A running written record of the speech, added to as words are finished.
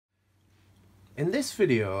In this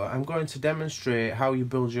video, I'm going to demonstrate how you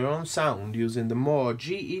build your own sound using the Mooer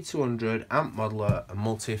GE200 amp modeler and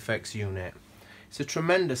multi-effects unit. It's a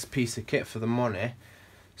tremendous piece of kit for the money.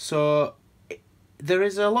 So there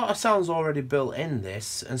is a lot of sounds already built in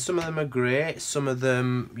this, and some of them are great, some of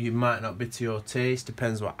them you might not be to your taste,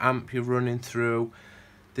 depends what amp you're running through.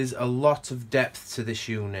 There's a lot of depth to this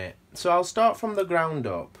unit. So I'll start from the ground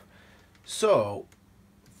up. So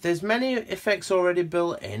there's many effects already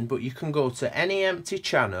built in, but you can go to any empty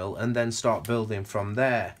channel and then start building from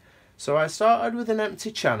there. So I started with an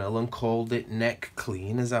empty channel and called it neck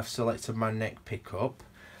clean, as I've selected my neck pickup.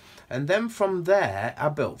 And then from there I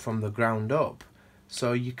built from the ground up.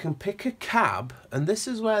 So you can pick a cab, and this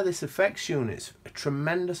is where this effects unit's a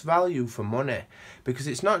tremendous value for money, because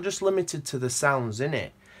it's not just limited to the sounds in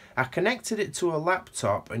it. I connected it to a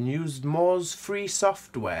laptop and used Mooer's free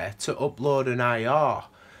software to upload an IR.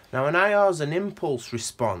 Now an IR is an impulse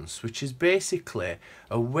response, which is basically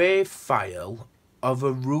a wave file of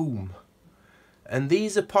a room. And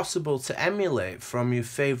these are possible to emulate from your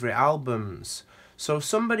favourite albums. So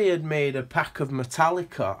somebody had made a pack of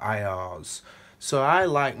Metallica IRs. So I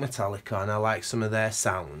like Metallica and I like some of their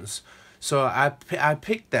sounds. So I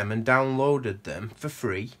picked them and downloaded them for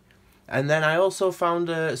free. And then I also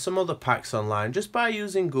found some other packs online just by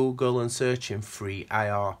using Google and searching free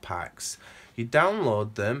IR packs. You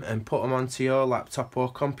download them and put them onto your laptop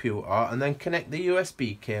or computer and then connect the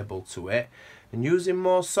USB cable to it. And using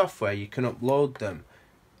more software you can upload them.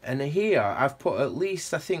 And here I've put at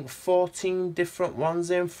least I think 14 different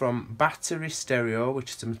ones in, from Battery Stereo,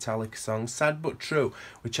 which is a Metallica song, Sad But True,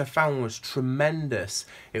 which I found was tremendous.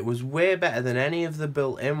 It was way better than any of the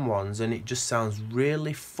built-in ones, and it just sounds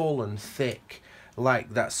really full and thick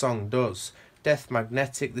like that song does. Death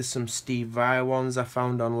Magnetic, there's some Steve Vai ones I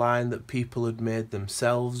found online that people had made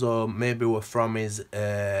themselves, or maybe were from his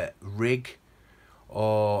rig,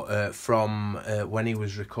 or from when he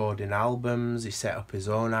was recording albums. He set up his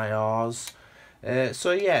own IRs.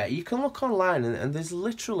 So yeah, you can look online and there's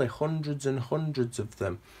literally hundreds and hundreds of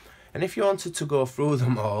them. And if you wanted to go through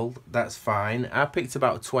them all, that's fine. I picked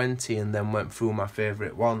about 20 and then went through my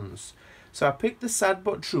favourite ones. So I picked the Sad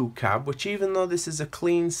But True cab, which even though this is a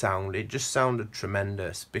clean sound, it just sounded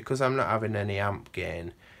tremendous because I'm not having any amp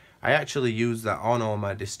gain. I actually use that on all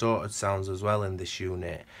my distorted sounds as well in this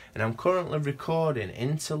unit, and I'm currently recording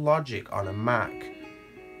into Logic on a Mac,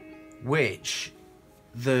 which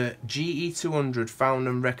the GE200 found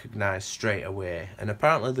and recognised straight away, and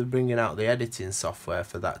apparently they're bringing out the editing software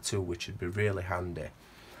for that too, which would be really handy.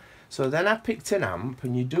 So then I picked an amp,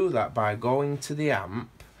 and you do that by going to the amp,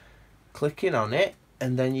 clicking on it,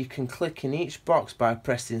 and then you can click in each box by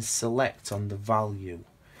pressing select on the value.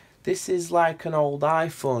 This is like an old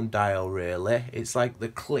iPhone dial really, it's like the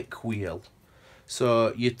click wheel.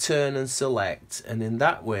 So you turn and select, and in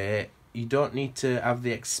that way you don't need to have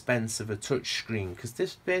the expense of a touch screen, because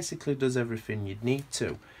this basically does everything you'd need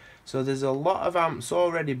to. So there's a lot of amps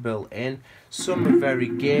already built in, some are very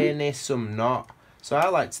gainy, some not. So I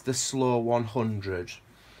liked the slow 100.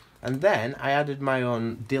 And then I added my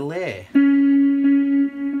own delay.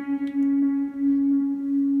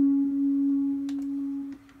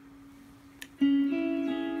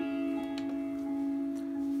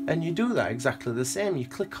 And you do that exactly the same. You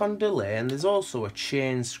click on delay, and there's also a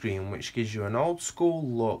chain screen which gives you an old school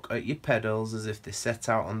look at your pedals as if they're set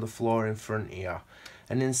out on the floor in front of you.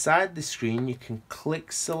 And inside the screen you can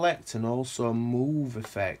click select and also move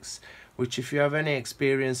effects, which if you have any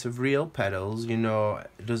experience of real pedals, you know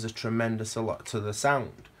it does a tremendous a lot to the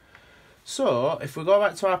sound. So if we go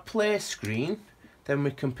back to our play screen, then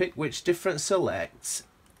we can pick which different selects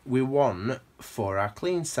we want for our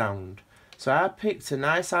clean sound. So I picked a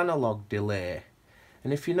nice analog delay,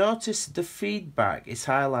 and if you notice the feedback is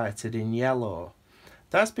highlighted in yellow.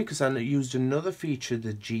 That's because I used another feature of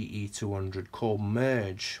the GE200 called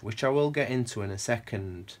merge, which I will get into in a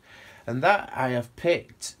second. And that I have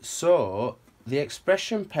picked so the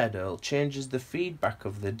expression pedal changes the feedback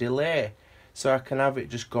of the delay. So I can have it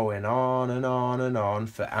just going on and on and on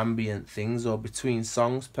for ambient things or between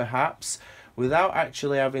songs perhaps, without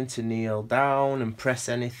actually having to kneel down and press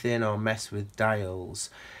anything or mess with dials.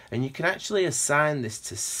 And you can actually assign this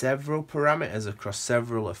to several parameters across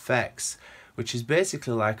several effects, which is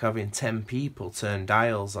basically like having 10 people turn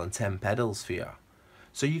dials on 10 pedals for you.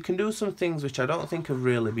 So you can do some things which I don't think have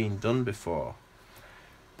really been done before,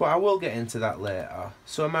 but I will get into that later.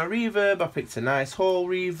 So my reverb, I picked a nice whole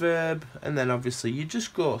reverb, and then obviously you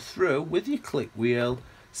just go through with your click wheel,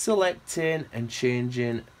 selecting and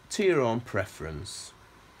changing to your own preference.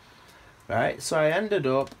 Right, so I ended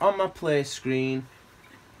up on my play screen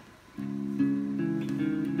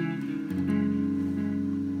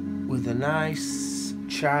with a nice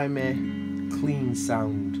chimey clean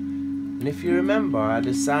sound. And if you remember, I'd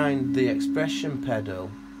assigned the expression pedal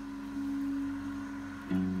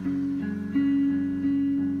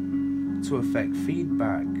to affect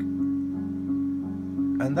feedback,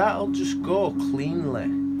 and that'll just go cleanly,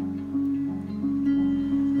 and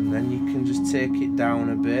then you can just take it down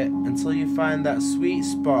a bit until you find that sweet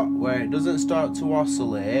spot where it doesn't start to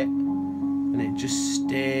oscillate and it just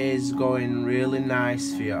stays going really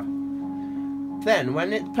nice for you. Then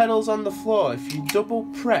when it pedals on the floor, if you double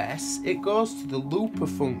press, it goes to the looper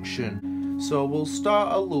function. So we'll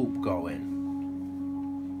start a loop going.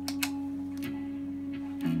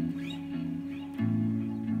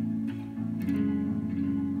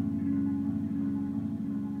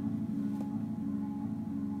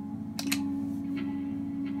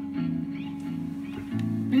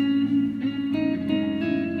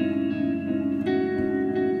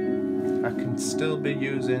 I can still be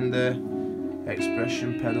using the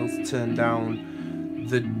expression pedal to turn down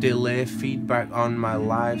the delay feedback on my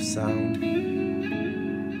live sound.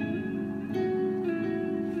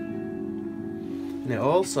 And it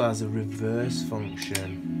also has a reverse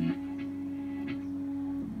function.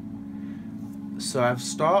 So I've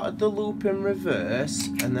started the loop in reverse,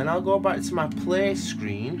 and then I'll go back to my play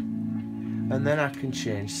screen, and then I can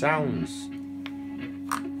change sounds,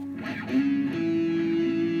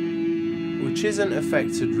 which isn't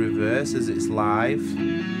affected reverse as it's live,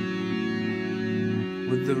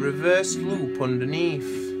 with the reversed loop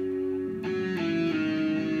underneath.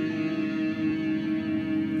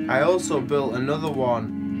 I also built another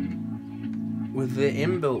one with the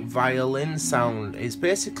inbuilt violin sound. It's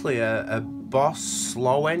basically a Boss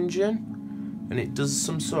slow engine, and it does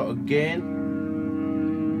some sort of gain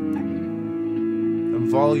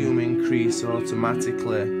and volume increase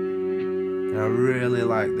automatically. And I really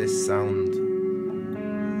like this sound,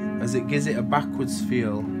 as it gives it a backwards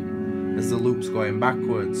feel as the loop's going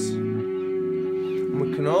backwards. And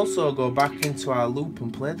we can also go back into our loop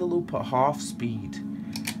and play the loop at half speed,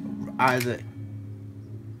 either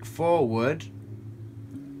forward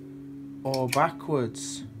or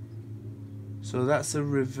backwards. So that's a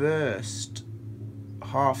reversed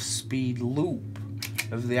half speed loop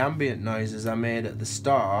of the ambient noises I made at the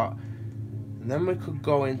start. And then we could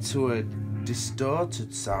go into a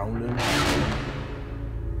distorted sound,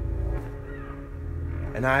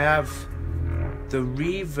 and I have the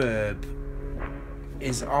reverb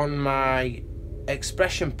is on my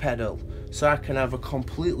expression pedal, so I can have a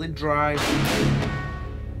completely dry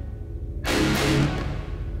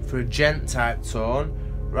for a gent type tone,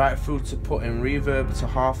 right through to putting reverb to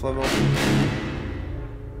half level.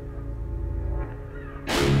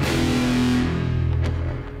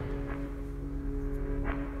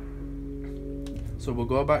 So we'll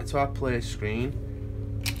go back to our play screen,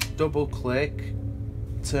 double click,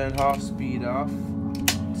 turn half speed off,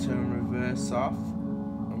 turn reverse off,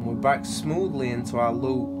 and we're back smoothly into our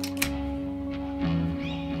loop.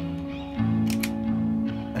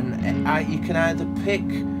 And you can either pick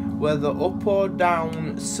whether up or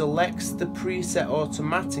down selects the preset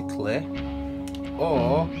automatically,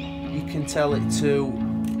 or you can tell it to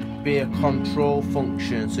be a control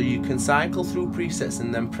function, so you can cycle through presets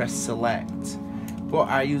and then press select. But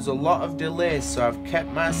I use a lot of delays, so I've kept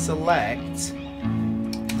my select.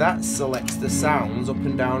 That selects the sounds up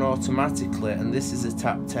and down automatically, and this is a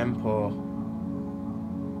tap tempo.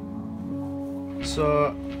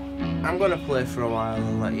 So I'm going to play for a while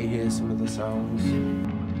and let you hear some of the sounds.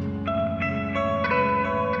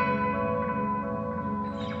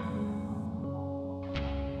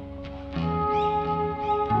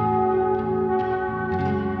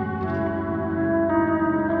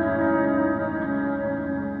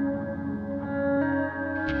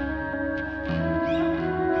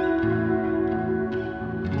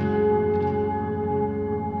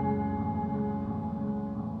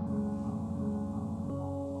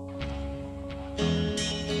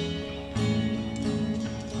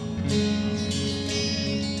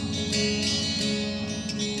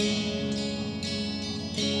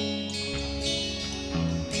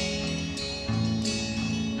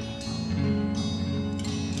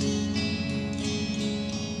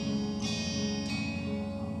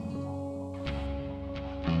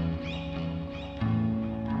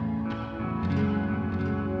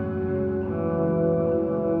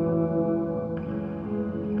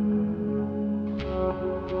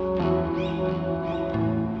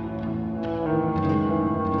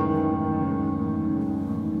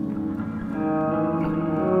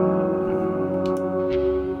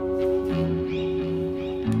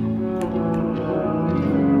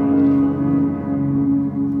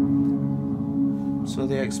 So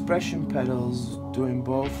the expression pedal's doing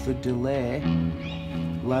both the delay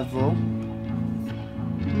level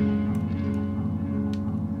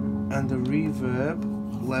and the reverb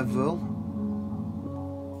level,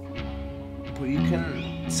 but you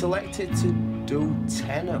can select it to do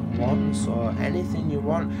 10 at once or anything you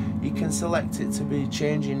want. You can select it to be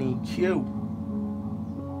changing EQ.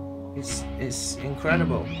 It's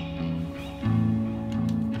incredible.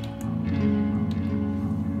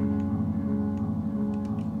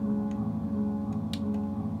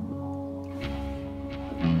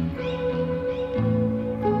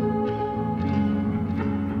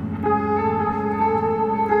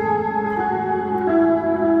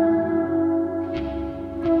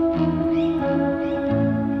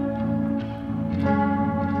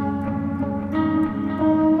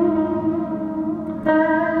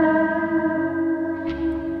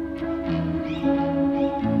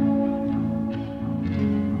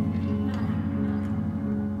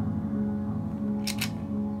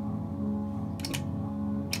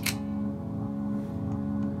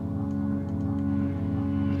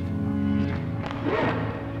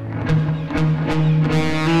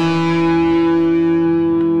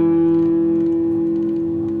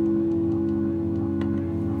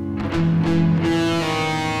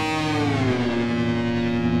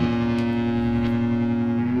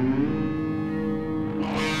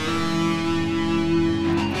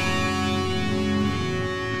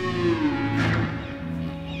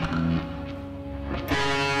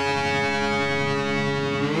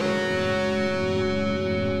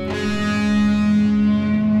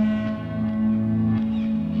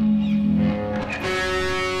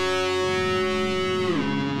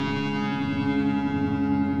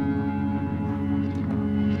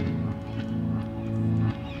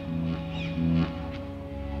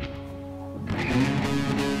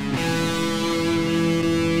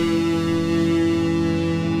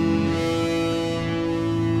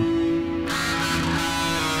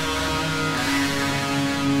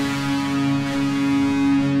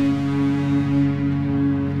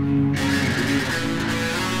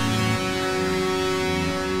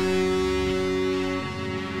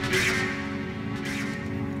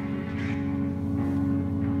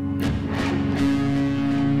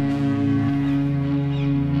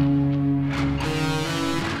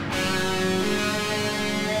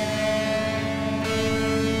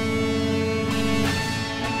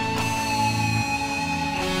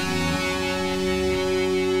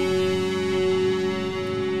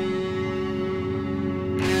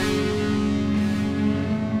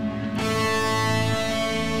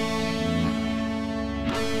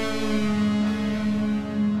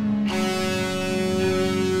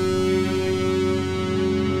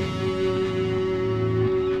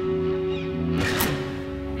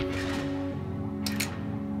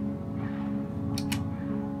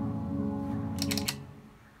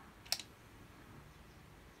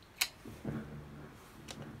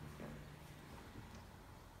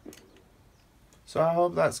 So I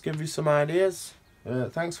hope that's given you some ideas.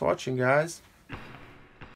 Thanks for watching, guys.